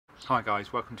Hi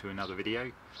guys, welcome to another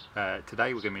video.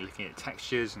 Today we're going to be looking at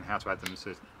textures and how to add them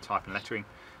to type and lettering.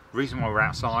 The reason why we're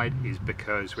outside is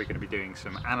because we're going to be doing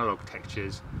some analog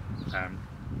textures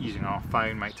using our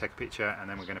phone, take a picture, and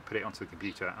then we're going to put it onto the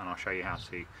computer, and I'll show you how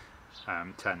to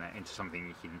turn that into something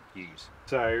you can use.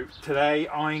 So today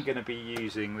I'm going to be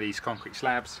using these concrete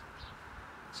slabs.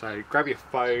 So grab your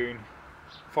phone,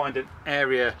 find an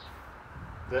area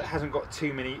that hasn't got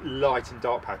too many light and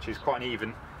dark patches, quite an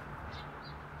even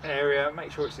area,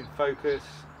 make sure it's in focus,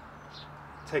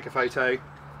 take a photo,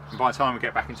 and by the time we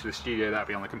get back into the studio that'll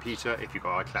be on the computer if you've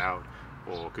got iCloud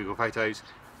or Google Photos.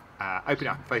 Open it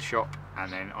up in Photoshop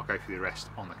and then I'll go through the rest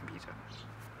on the computer.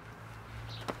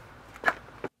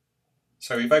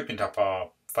 So we've opened up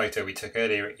our photo we took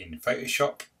earlier in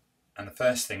Photoshop, and the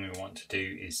first thing we want to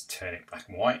do is turn it black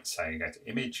and white. So you go to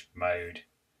Image, Mode,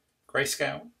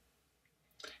 Grayscale.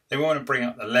 Then we want to bring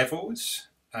up the levels,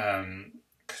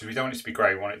 because we don't want it to be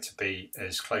grey, we want it to be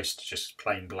as close to just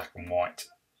plain black and white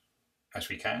as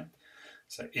we can.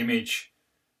 So Image,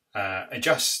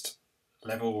 adjust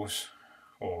levels,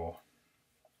 or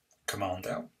Command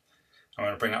L. I'm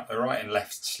going to bring up the right and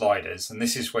left sliders, and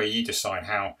this is where you decide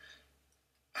how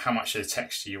much of the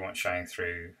texture you want showing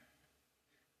through.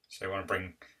 So we want to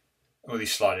bring all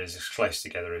these sliders as close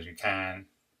together as we can.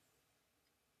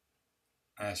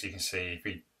 As you can see,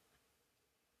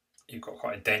 you've got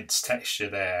quite a dense texture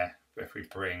there, but if we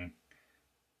bring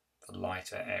the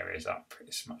lighter areas up,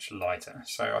 it's much lighter.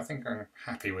 So I think I'm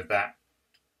happy with that.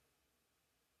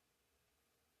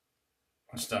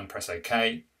 Once done, press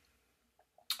OK.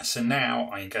 So now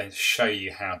I'm going to show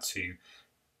you how to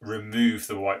remove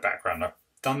the white background. I've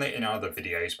done it in other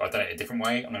videos, but I've done it a different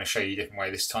way. I'm going to show you a different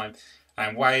way this time.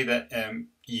 And way that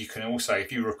you can also,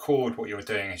 if you record what you're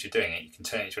doing as you're doing it, you can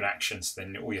turn it into an action, so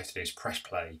then all you have to do is press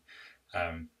play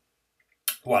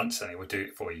once and it will do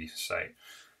it for you. So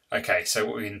okay, so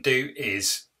what we're going to do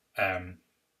is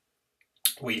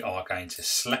we are going to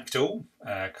select all,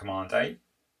 Command A,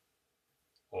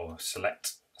 or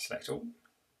select all.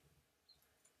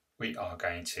 We are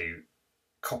going to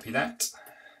copy that,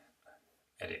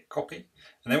 edit, copy,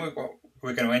 and then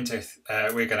we're going to enter.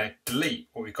 We're going to delete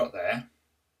what we've got there.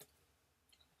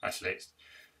 Actually, let's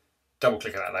double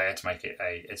click on that layer to make it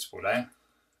a editable layer.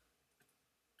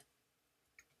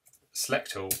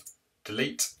 Select all,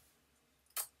 delete,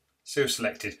 still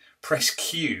selected, press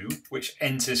Q, which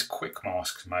enters quick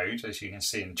mask mode. As you can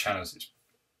see in channels, it's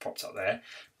popped up there.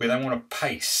 We then want to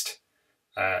paste,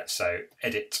 so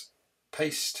edit,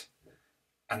 paste,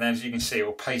 and then as you can see it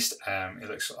will paste. It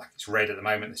looks like it's red at the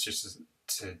moment. It's just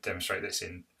to demonstrate this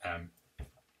in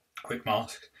quick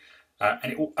mask,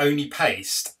 and it will only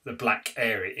paste the black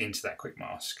area into that quick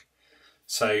mask.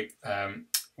 So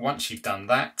once you've done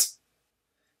that,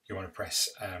 you want to press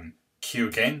Q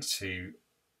again to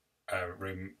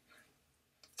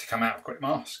come out of quick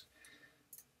mask.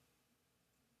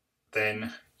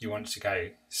 Then you want to go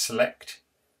select,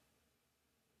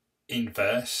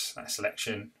 inverse that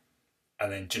selection, and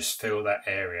then just fill that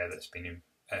area that's been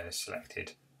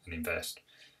selected and inversed.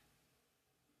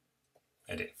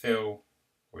 Edit, fill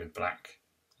with black,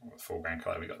 or the foreground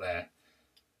colour we got there.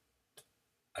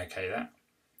 Okay, that,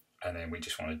 and then we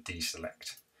just want to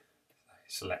deselect.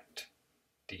 Select,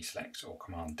 deselect, or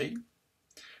Command D,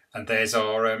 and there's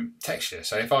our texture.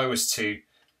 So if I was to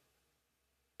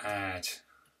add,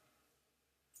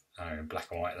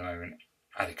 black and white at the moment,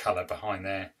 add a colour behind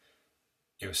there,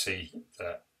 you'll see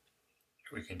that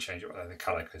we can change it with the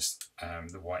colour because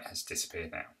the white has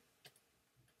disappeared now.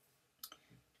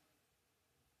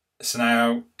 So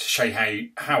now to show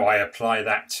you how I apply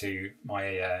that to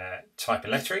my type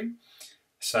and lettering.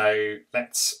 So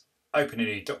let's open a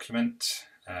new document,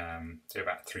 do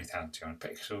about 3,200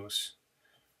 pixels.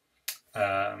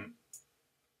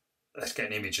 Let's get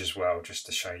an image as well, just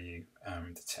to show you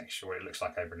the texture, what it looks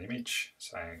like over an image.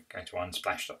 So go to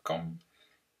unsplash.com.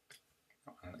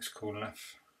 That looks cool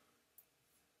enough.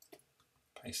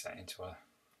 Paste that into a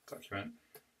document.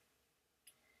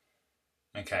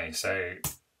 Okay, so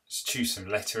let's choose some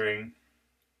lettering.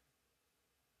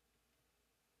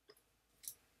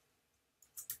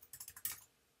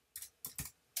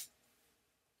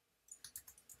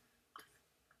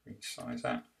 Resize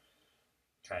that.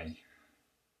 Okay,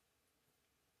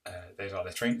 there's our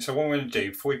lettering. So what we're going to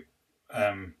do before we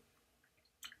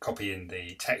copy in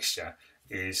the texture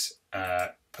is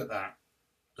put that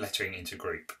lettering into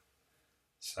group.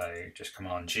 So just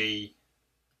Command G,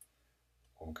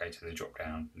 or go to the drop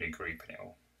down, new group, and it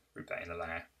will group that in the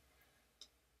layer.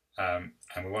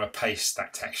 And we want to paste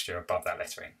that texture above that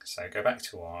lettering. So go back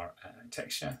to our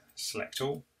texture, select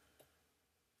all,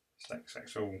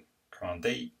 Command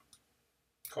D,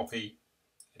 copy,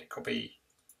 edit copy,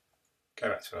 go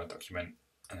back to our document,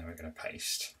 and then we're going to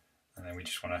paste. And then we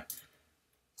just want to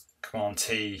Command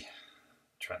T,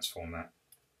 transform that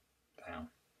down.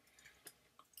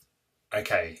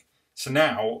 Okay, so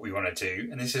now what we want to do,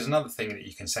 and this is another thing that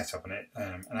you can set up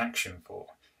an action for,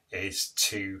 is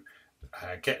to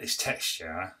get this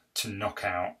texture to knock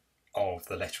out of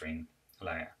the lettering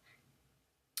layer.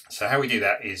 So how we do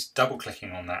that is double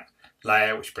clicking on that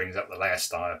layer, which brings up the layer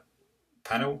style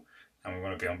panel, and we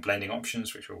want to be on blending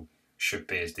options, which should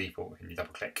be as default when you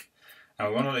double click. And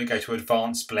we want to go to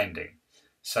advanced blending.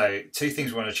 So two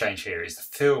things we want to change here is the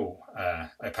fill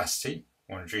opacity.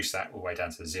 We want to reduce that all the way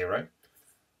down to 0.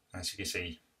 As you can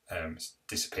see, it's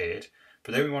disappeared.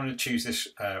 But then we want to choose this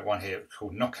one here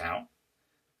called knockout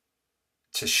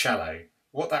to shallow.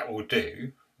 What that will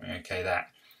do, okay,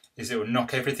 that is it will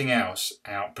knock everything else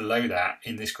out below that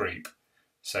in this group.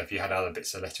 So if you had other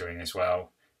bits of lettering as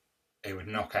well, it would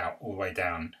knock out all the way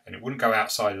down, and it wouldn't go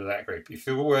outside of that group. If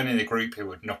it weren't in the group, it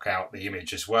would knock out the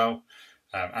image as well,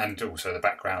 and also the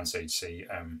background, so you'd see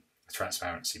the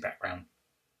transparency background.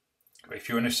 But if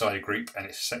you're inside a group and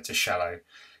it's set to shallow,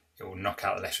 it will knock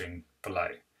out the lettering below.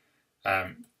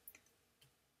 And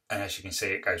as you can see,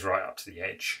 it goes right up to the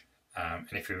edge. And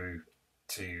if you were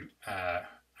to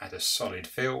add a solid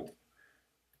fill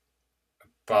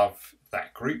above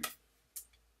that group,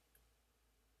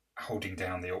 holding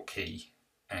down the Alt key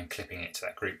and clipping it to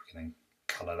that group, we can then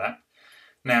colour that.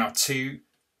 Now to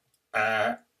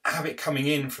have it coming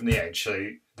in from the edge, so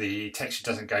the texture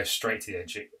doesn't go straight to the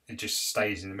edge, it just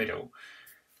stays in the middle.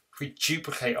 If we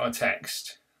duplicate our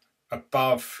text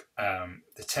above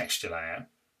the texture layer,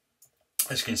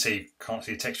 as you can see, can't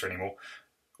see the texture anymore.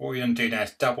 What we're going to do now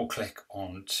is double click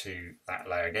onto that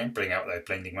layer again, bring out those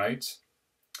blending modes.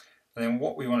 And then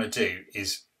what we want to do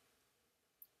is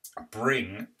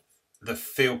bring the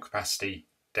fill capacity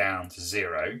down to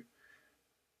 0.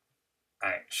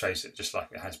 And it shows it just like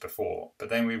it has before. But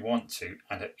then we want to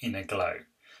add an inner glow.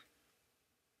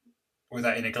 With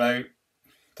that inner glow,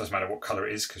 doesn't matter what colour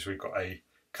it is because we've got a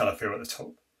colour fill at the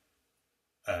top,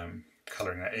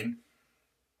 colouring that in.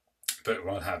 But we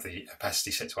want to have the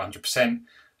opacity set to 100%.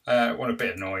 Want a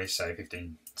bit of noise, so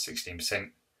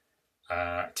 15–16%.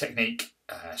 Technique,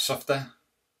 softer.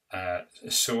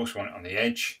 Source, we want it on the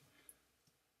edge.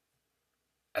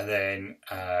 And then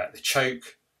the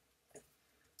choke,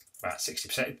 about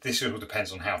 60%. This all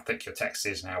depends on how thick your text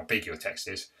is and how big your text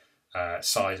is.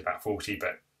 Size about 40,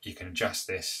 but you can adjust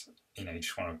this. You know, you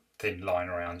just want a thin line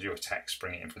around your text,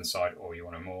 bring it in from the side, or you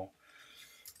want a more.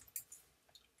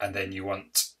 And then you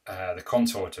want the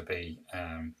contour to be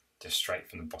just straight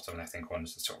from the bottom left hand corner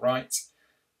to the top right.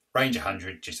 Range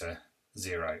 100, jitter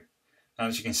 0. And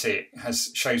as you can see, it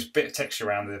shows a bit of texture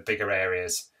around the bigger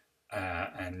areas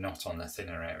and not on the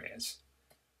thinner areas.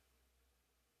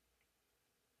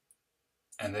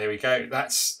 And there we go.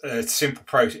 That's a simple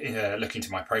look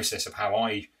into my process of how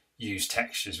I use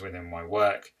textures within my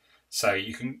work. So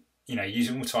you can, use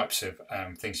all types of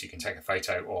things you can take a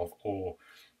photo of, or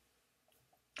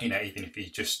even if you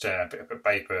just a bit of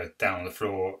paper down on the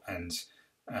floor and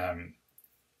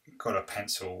got a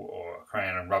pencil or a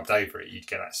crayon and rubbed over it, you'd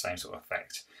get that same sort of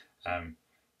effect.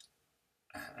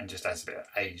 And just adds a bit of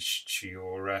age to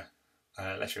your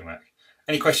lettering work.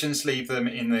 Any questions, leave them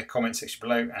in the comment section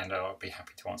below and I'll be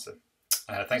happy to answer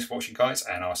them. Thanks for watching, guys,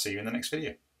 and I'll see you in the next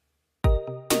video.